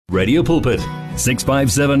Radio Pulpit,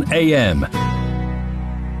 657 AM.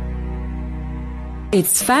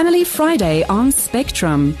 It's Family Friday on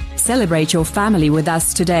Spectrum. Celebrate your family with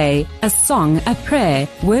us today. A song, a prayer,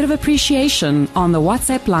 word of appreciation on the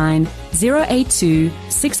WhatsApp line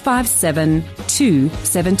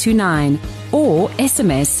 082-657-2729 or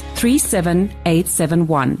SMS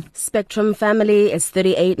 37871. Spectrum family, it's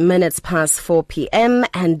 38 minutes past 4 p.m.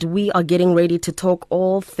 and we are getting ready to talk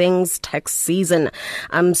all things tax season.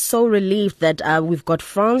 I'm so relieved that we've got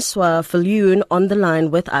Francois Viljoen on the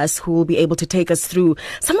line with us who will be able to take us through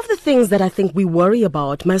some of the things that I think we worry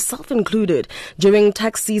about, myself included. During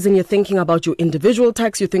tax season, you're thinking about your individual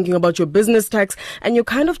tax, you're thinking about your business tax, and you're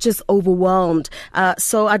kind of just overwhelmed.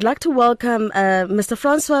 So I'd like to welcome Mr.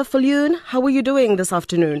 Francois Viljoen. How are you doing this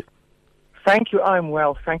afternoon? Thank you. I'm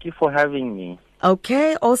well. Thank you for having me.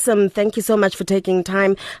 Okay, awesome. Thank you so much for taking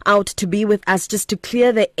time out to be with us just to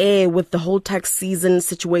clear the air with the whole tax season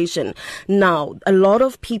situation. Now, a lot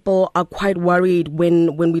of people are quite worried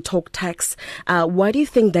when we talk tax. Why do you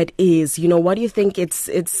think that is? You know, why do you think it's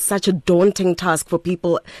such a daunting task for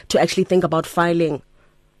people to actually think about filing?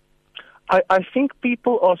 I think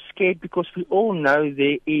people are scared because we all know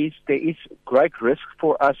there is great risk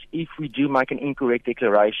for us if we do make an incorrect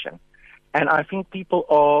declaration. And I think people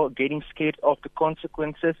are getting scared of the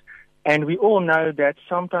consequences. And we all know that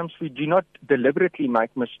sometimes we do not deliberately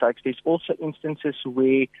make mistakes. There's also instances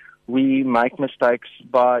where we make mistakes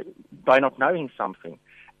by not knowing something.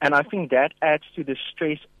 And I think that adds to the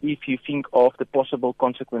stress if you think of the possible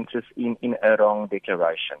consequences in a wrong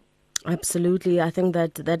declaration. Absolutely. I think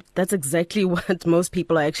that's exactly what most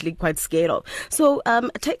people are actually quite scared of. So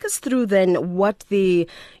take us through then what the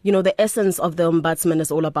essence of the ombudsman is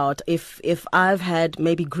all about. If I've had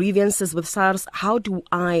maybe grievances with SARS, how do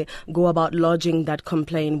I go about lodging that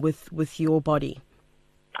complaint with your body?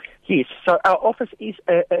 Yes. So our office is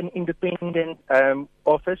an independent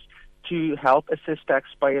office to help assist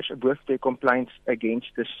taxpayers with their complaints against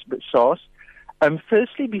the SARS.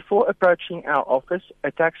 Firstly, before approaching our office, a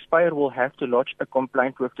taxpayer will have to lodge a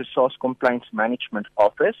complaint with the SARS Complaints Management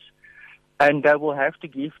Office, and they will have to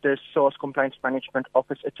give the SARS Complaints Management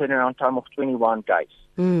Office a turnaround time of 21 days.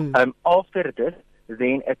 After this,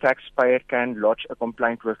 then a taxpayer can lodge a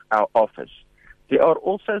complaint with our office. There are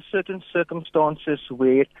also certain circumstances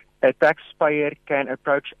where a taxpayer can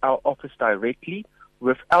approach our office directly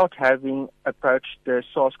without having approached the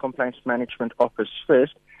SARS Complaints Management Office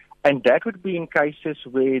first. And that would be in cases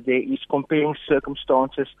where there is comparing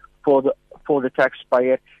circumstances for the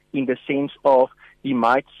taxpayer in the sense of he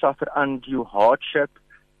might suffer undue hardship.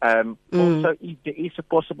 Also, if there is a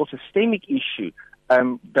possible systemic issue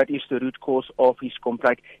that is the root cause of his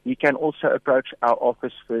complaint, he can also approach our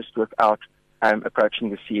office first without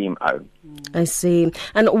approaching the CMO. I see.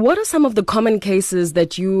 And what are some of the common cases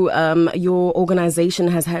that your organization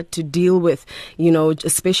has had to deal with,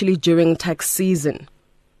 especially during tax season?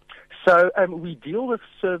 So we deal with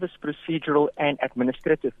service, procedural, and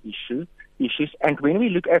administrative issues. And when we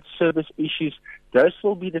look at service issues, those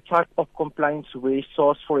will be the type of complaints where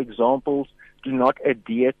SARS, for example, do not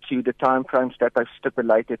adhere to the timeframes that are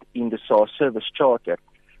stipulated in the SARS Service Charter.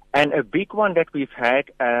 And a big one that we've had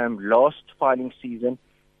last filing season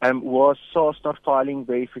was SARS not filing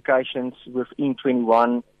verifications within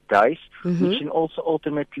 21 days, which also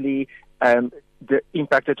ultimately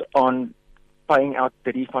impacted on paying out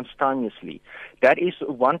the refunds timelessly. That is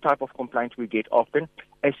one type of complaint we get often.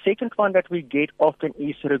 A second one that we get often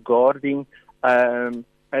is regarding an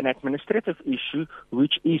administrative issue,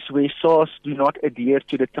 which is where SARS do not adhere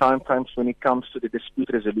to the timeframes when it comes to the dispute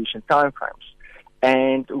resolution timeframes.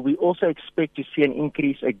 And we also expect to see an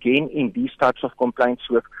increase again in these types of complaints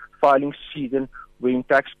with filing season when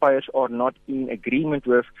taxpayers are not in agreement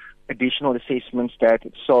with additional assessments that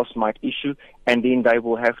SARS might issue, and then they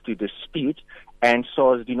will have to dispute, and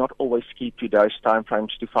SARS do not always keep to those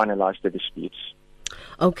timeframes to finalize the disputes.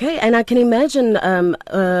 Okay, and I can imagine,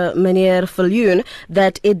 Meneer Viljoen,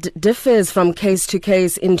 that it differs from case to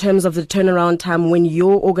case in terms of the turnaround time when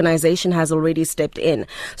your organization has already stepped in.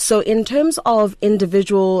 So in terms of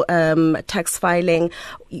individual tax filing,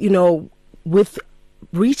 with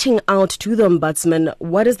reaching out to the ombudsman,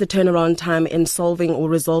 what is the turnaround time in solving or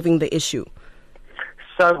resolving the issue?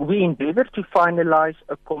 So we endeavor to finalize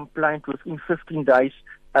a complaint within 15 days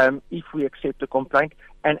if we accept the complaint.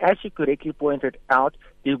 And as you correctly pointed out,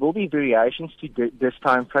 there will be variations to this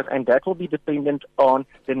time frame, and that will be dependent on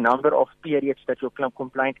the number of periods that your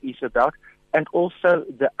complaint is about, and also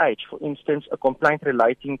the age. For instance, a complaint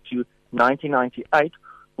relating to 1998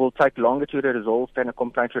 will take longer to resolve than a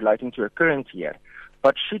complaint relating to a current year.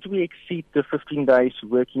 But should we exceed the 15 days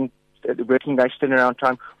working working days turnaround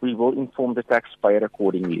time, we will inform the taxpayer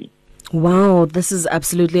accordingly. Wow, this is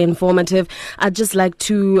absolutely informative. I'd just like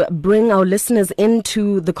to bring our listeners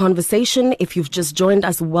into the conversation. If you've just joined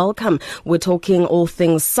us, welcome. We're talking all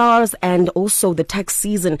things SARS and also the tax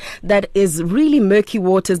season that is really murky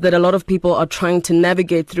waters that a lot of people are trying to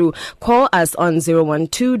navigate through. Call us on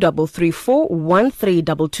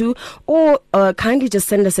 012-334-1322 or kindly just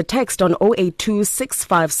send us a text on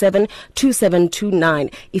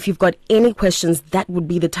 082-657-2729. If you've got any questions, that would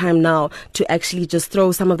be the time now to actually just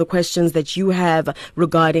throw some of the questions that you have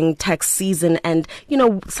regarding tax season and,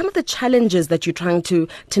 some of the challenges that you're trying to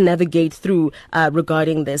navigate through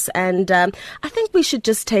regarding this. And I think we should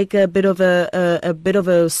just take a bit of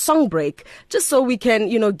a song break just so we can,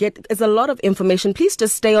 get, there's a lot of information. Please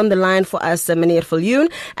just stay on the line for us, Meneer Viljoen,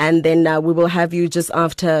 and then we will have you just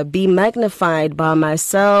after Be Magnified by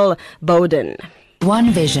Masetshaba Mpete.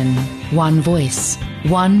 One vision, one voice,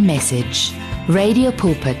 one message. Radio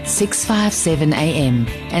Pulpit 657 AM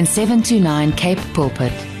and 729 Cape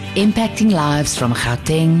Pulpit, impacting lives from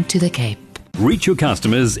Gauteng to the Cape. Reach your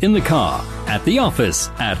customers in the car, at the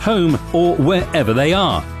office, at home, or wherever they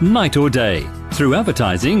are, night or day. Through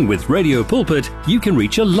advertising with Radio Pulpit, you can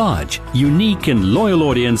reach a large, unique and loyal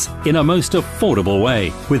audience in a most affordable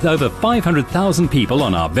way. With over 500,000 people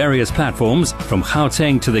on our various platforms, from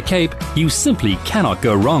Gauteng to the Cape, you simply cannot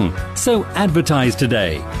go wrong. So advertise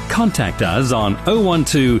today. Contact us on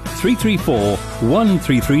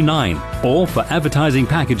 012-334-1339. Or for advertising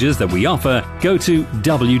packages that we offer, go to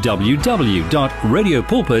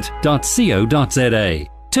www.radiopulpit.co.za.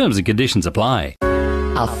 Terms and conditions apply.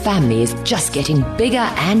 Our family is just getting bigger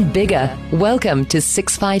and bigger. Welcome to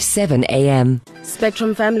 657 AM.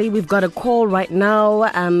 Spectrum family, we've got a call right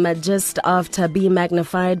now just after Be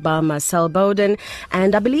Magnified by Masetshaba Mpete,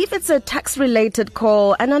 and I believe it's a tax-related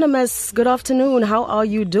call. Anonymous, good afternoon. How are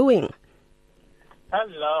you doing?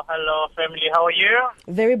 Hello, family. How are you?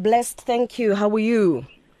 Very blessed, thank you. How are you?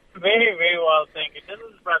 Very, very well, thank you. This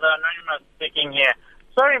is Brother Anonymous speaking here.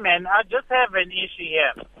 Sorry, man, I just have an issue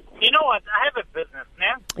here. You know what? I have a business,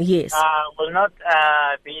 man. Yes. Will not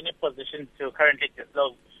be in a position to currently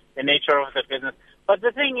disclose the nature of the business. But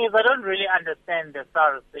the thing is, I don't really understand the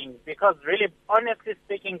SARS thing because really, honestly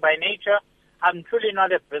speaking, by nature, I'm truly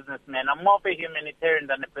not a businessman. I'm more of a humanitarian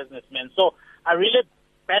than a businessman. So I really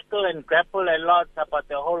battle and grapple a lot about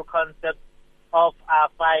the whole concept of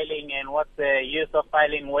filing and what's the use of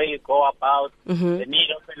filing, where you go about, the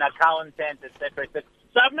need of an accountant, etc., etc.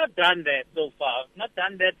 So I've not done that so far. I've not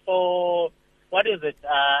done that for, what is it?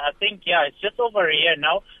 I think, it's just over a year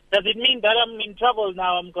now. Does it mean that I'm in trouble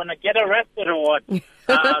now? I'm going to get arrested or what? Can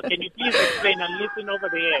you please explain and listen over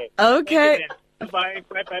the air? Okay. Bye.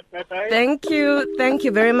 Thank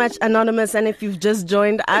you very much, Anonymous. And if you've just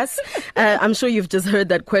joined us, I'm sure you've just heard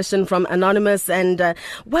that question from Anonymous. And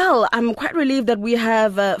I'm quite relieved that we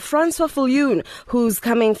have Francois Viljoen, who's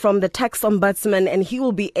coming from the tax ombudsman, and he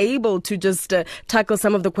will be able to just tackle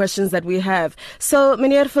some of the questions that we have. So,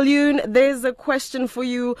 Meneer Viljoen, there's a question for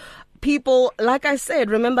you. People, like I said,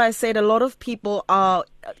 remember I said a lot of people are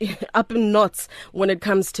up in knots when it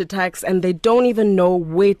comes to tax, and they don't even know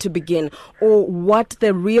where to begin or what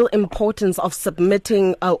the real importance of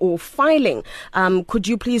submitting or filing. Could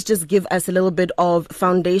you please just give us a little bit of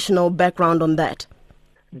foundational background on that?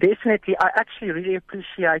 Definitely. I actually really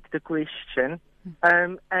appreciate the question.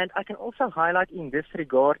 And I can also highlight in this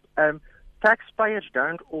regard, taxpayers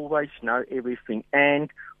don't always know everything, and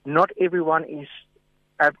not everyone is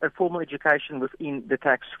a formal education within the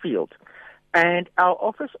tax field. And our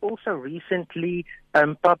office also recently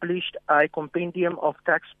published a compendium of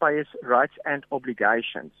taxpayers' rights and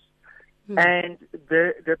obligations. And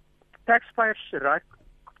the taxpayers' rights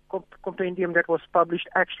compendium that was published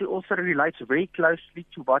actually also relates very closely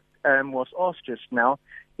to what was asked just now,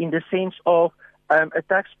 in the sense of a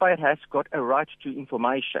taxpayer has got a right to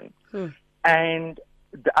information. And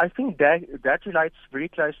I think that relates very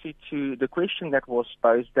closely to the question that was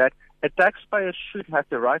posed, that a taxpayer should have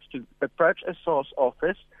the right to approach a SARS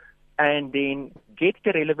office and then get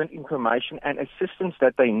the relevant information and assistance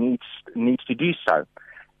that they need to do so.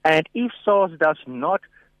 And if SARS does not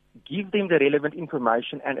give them the relevant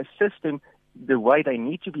information and assist them the way they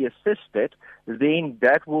need to be assisted, then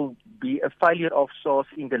that will be a failure of SARS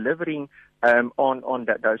in delivering on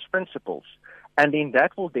those principles. And then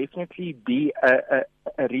that will definitely be a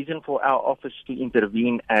reason for our office to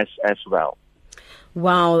intervene as well.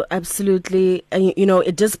 Wow, absolutely. You know,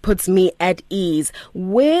 it just puts me at ease.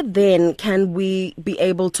 Where then can we be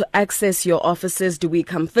able to access your offices? Do we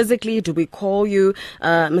come physically? Do we call you,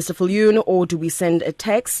 Mr. Viljoen, or do we send a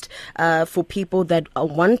text for people that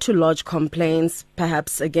want to lodge complaints,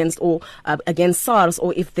 perhaps against SARS,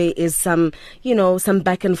 or if there is some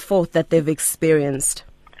back and forth that they've experienced?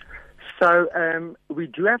 So we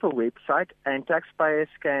do have a website, and taxpayers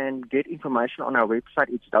can get information on our website.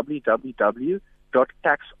 It's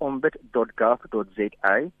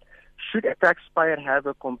www.taxombud.gov.za. Should a taxpayer have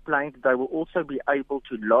a complaint, they will also be able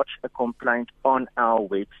to lodge a complaint on our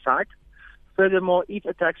website. Furthermore, if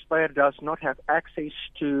a taxpayer does not have access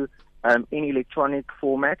to any electronic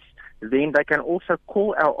formats, then they can also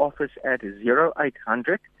call our office at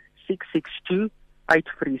 0800 662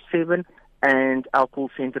 837, and our call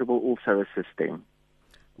center will also assist them.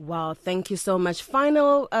 Wow, thank you so much.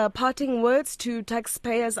 Final parting words to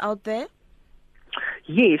taxpayers out there?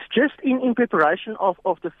 Yes, just in preparation of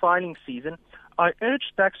the filing season, I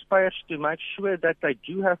urge taxpayers to make sure that they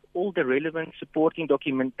do have all the relevant supporting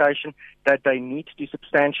documentation that they need to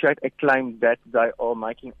substantiate a claim that they are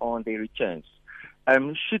making on their returns.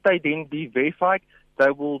 Should they then be verified, they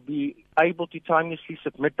will be able to timelessly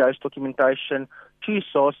submit those documentation to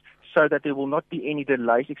SARS so that there will not be any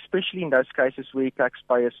delays, especially in those cases where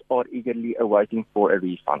taxpayers are eagerly awaiting for a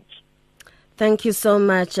refund. Thank you so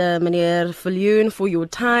much, Meneer Viljoen, for your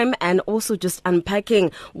time and also just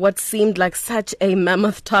unpacking what seemed like such a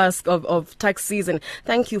mammoth task of tax season.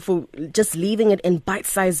 Thank you for just leaving it in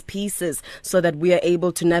bite-sized pieces so that we are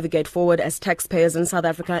able to navigate forward as taxpayers in South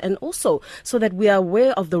Africa, and also so that we are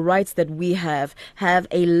aware of the rights that we have. Have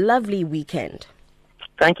a lovely weekend.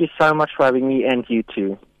 Thank you so much for having me, and you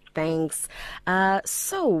too. Thanks.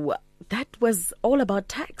 So that was all about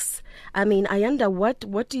tax. I mean, Ayanda,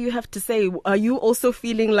 what do you have to say? Are you also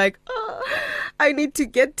feeling like, I need to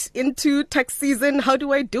get into tax season? How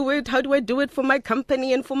do I do it? How do I do it for my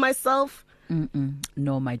company and for myself?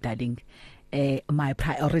 No, my darling. My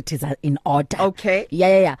priorities are in order. Okay.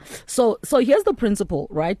 Yeah. So here's the principle,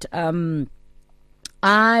 right?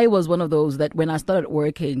 I was one of those that when I started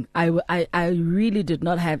working, I really did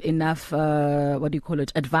not have enough,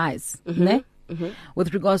 advice,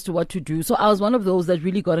 with regards to what to do. So I was one of those that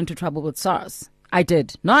really got into trouble with SARS. I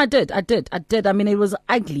did. I mean, it was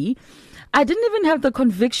ugly. I didn't even have the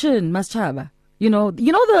conviction, Masetshaba. You know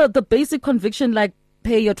the basic conviction, like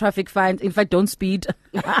pay your traffic fines. In fact, don't speed.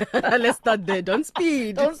 Let's start there. Don't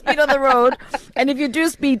speed. Don't speed on the road. And if you do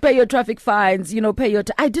speed, pay your traffic fines. Pay your.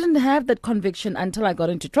 I didn't have that conviction until I got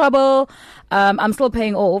into trouble. I'm still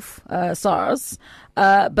paying off SARS.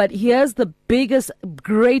 But here's the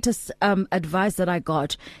greatest advice that I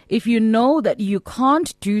got. If you know that you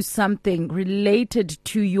can't do something related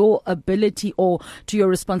to your ability or to your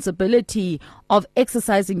responsibility of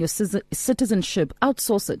exercising your citizenship,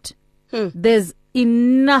 outsource it. There's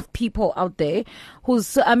enough people out there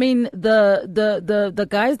the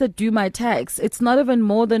guys that do my tax, it's not even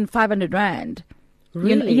more than 500 rand.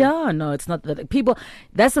 Really? No, it's not that. People,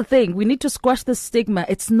 that's the thing. We need to squash the stigma.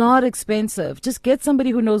 It's not expensive. Just get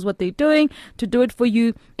somebody who knows what they're doing to do it for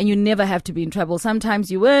you, and you never have to be in trouble.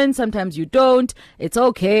 Sometimes you win, sometimes you don't. It's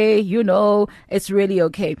okay. It's really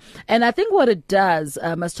okay. And I think what it does,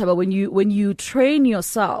 Masetshaba, when you train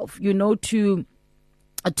yourself,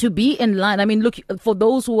 to be in line. I mean, look, for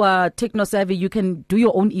those who are techno-savvy, you can do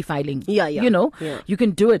your own e-filing. Yeah. You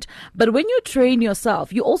can do it. But when you train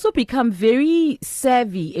yourself, you also become very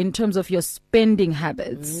savvy in terms of your spending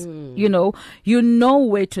habits. You know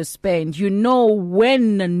where to spend. You know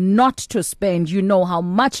when not to spend. You know how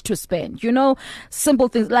much to spend. Simple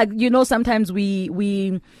things like, sometimes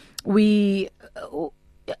we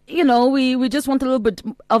just want a little bit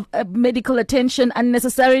of medical attention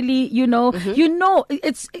unnecessarily,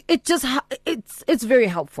 it's very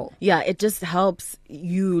helpful. Yeah, it just helps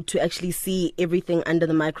you to actually see everything under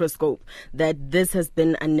the microscope, that this has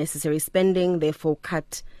been unnecessary spending, therefore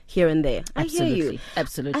cut here and there. Absolutely. I hear you.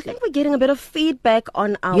 Absolutely. I think we're getting a bit of feedback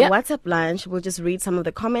on our WhatsApp line. We'll just read some of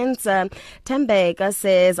the comments. Tembeka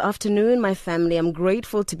says, afternoon, my family. I'm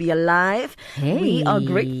grateful to be alive. Hey. We are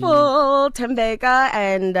grateful, Tembeka,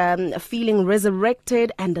 and feeling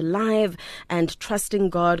resurrected and alive and trusting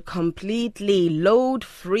God completely. Load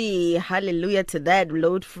free. Hallelujah to that.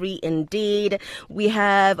 Load free indeed. We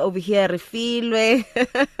have over here Refilwe.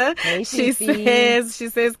 Hey, she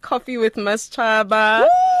says coffee with Masetshaba.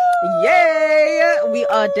 Yay! We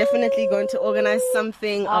are definitely going to organize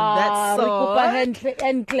something of that sort. Hand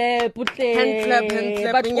clap.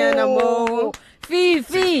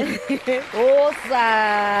 Fifi. Osa.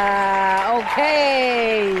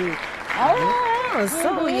 Okay. All right. Yeah,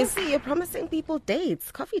 so you see, you're promising people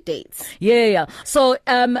dates, coffee dates. Yeah. So,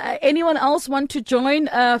 anyone else want to join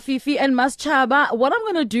Fifi and Masetshaba? What I'm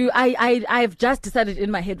going to do, I've just decided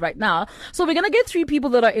in my head right now. So we're going to get 3 people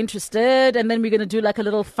that are interested, and then we're going to do like a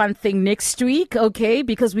little fun thing next week, okay?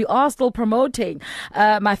 Because we are still promoting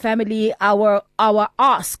my family, our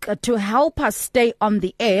ask to help us stay on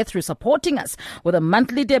the air through supporting us with a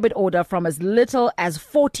monthly debit order from as little as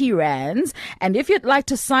 40 rands. And if you'd like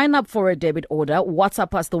to sign up for a debit order,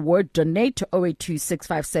 WhatsApp us the word donate to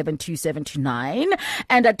 0826572729,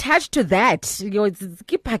 and attached to that your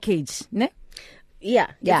package, ne? Yeah.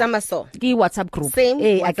 WhatsApp group. Same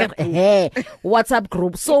WhatsApp group. WhatsApp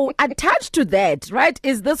group. So attached to that, right,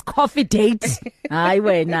 is this coffee date.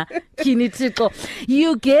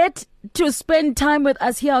 You get to spend time with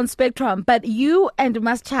us here on Spectrum, but you and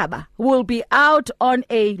Masetshaba will be out on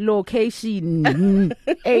a location.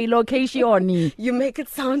 A location. You make it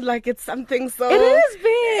sound like it's something so... It is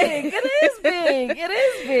big. It is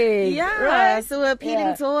big. Yeah, right? So we're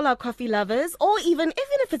appealing to all our coffee lovers, or even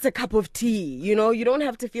if it's a cup of tea, you know, you don't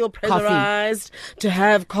have to feel pressurized to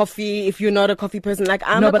have coffee if you're not a coffee person. Like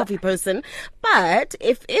I'm a coffee person, but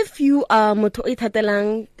if you are moto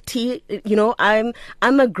itatelang tea, you know, I'm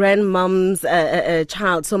a grandmom's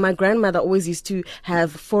child, so my grandmother always used to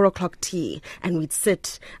have 4:00 tea, and we'd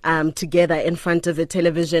sit together in front of the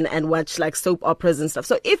television and watch like soap operas and stuff.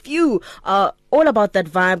 So if you are all about that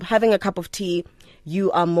vibe, having a cup of tea,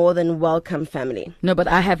 you are more than welcome, family. No, but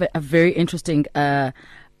I have a very interesting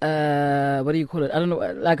what do you call it? I don't know,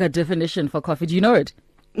 like a definition for coffee. Do you know it?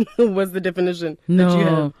 What's the definition? No. That you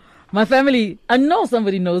have? My family, I know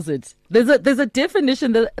somebody knows it. There's a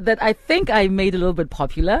definition that I think I made a little bit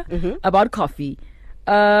popular about coffee.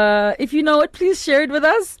 If you know it, please share it with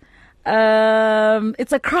us.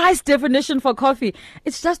 It's a Christ definition for coffee.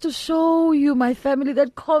 It's just to show you, my family,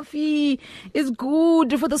 that coffee is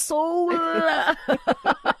good for the soul.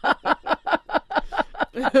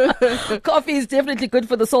 Coffee is definitely good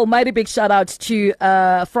for the soul. Mighty big shout out to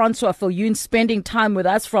Francois Viljoen spending time with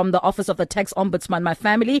us from the Office of the Tax Ombudsman, my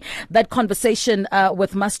family. That conversation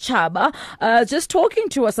with Masetshaba, just talking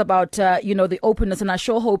to us about the openness, and I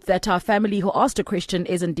sure hope that our family who asked a question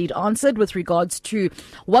is indeed answered with regards to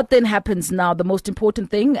what then happens now. The most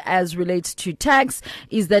important thing as relates to tax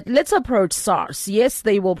is that let's approach SARS. Yes,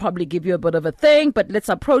 they will probably give you a bit of a thing, but let's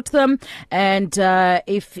approach them. And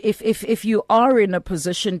if you are in a position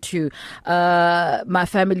to my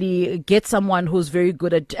family, get someone who's very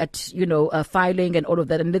good at filing and all of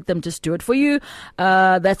that, and let them just do it for you.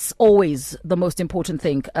 That's always the most important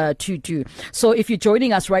thing to do. So if you're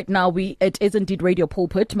joining us right now, it is indeed Radio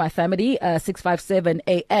Pulpit, my family, 657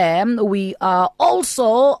 AM. We are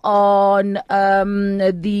also on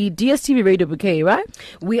the DSTV Radio Bouquet, right?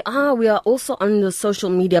 We are also on the social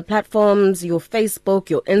media platforms, your Facebook,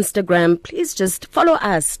 your Instagram. Please just follow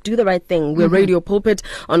us, do the right thing. We're Radio Pulpit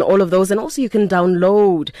on all of those, and also you can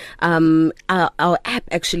download our app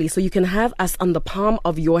actually, so you can have us on the palm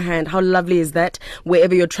of your hand. How lovely is that?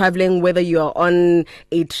 Wherever you're traveling, whether you're on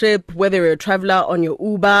a trip, whether you're a traveler on your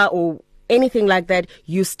Uber or anything like that,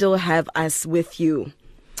 you still have us with you.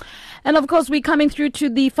 And of course, we're coming through to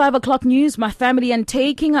the 5:00 news, my family, and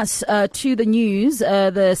taking us to the news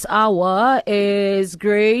this hour is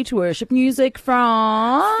great worship music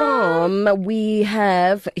from we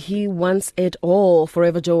have He Wants It All,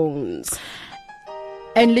 Forever Jones.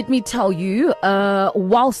 And let me tell you,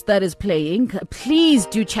 whilst that is playing, please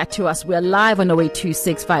do chat to us. We're live on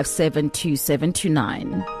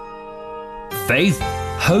 0826572729. Faith,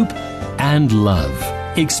 hope, and love.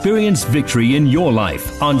 Experience victory in your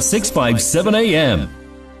life on 657 AM.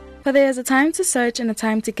 For there is a time to search and a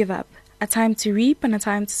time to give up, a time to reap and a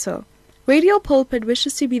time to sow. Radio Pulpit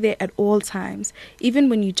wishes to be there at all times, even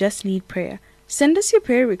when you just need prayer. Send us your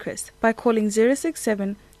prayer request by calling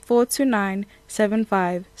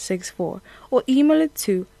 067-429-7564 or email it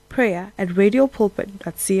to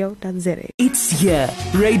prayer@radiopulpit.co.za. It's here.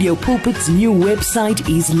 Radio Pulpit's new website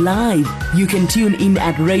is live. You can tune in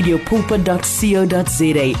at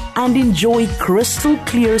radiopulpit.co.za and enjoy crystal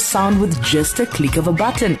clear sound with just a click of a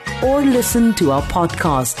button, or listen to our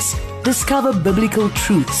podcasts. Discover biblical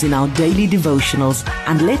truths in our daily devotionals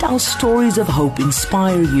and let our stories of hope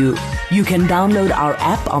inspire you. You can download our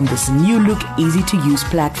app on this new look, easy to use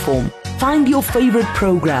platform. Find your favorite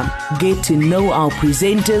program, get to know our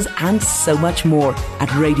presenters, and so much more at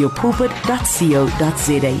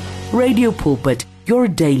radiopulpit.co.za. Radio Pulpit, your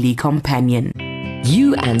daily companion.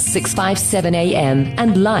 You and 657 AM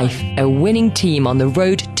and life, a winning team on the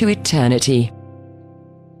road to eternity.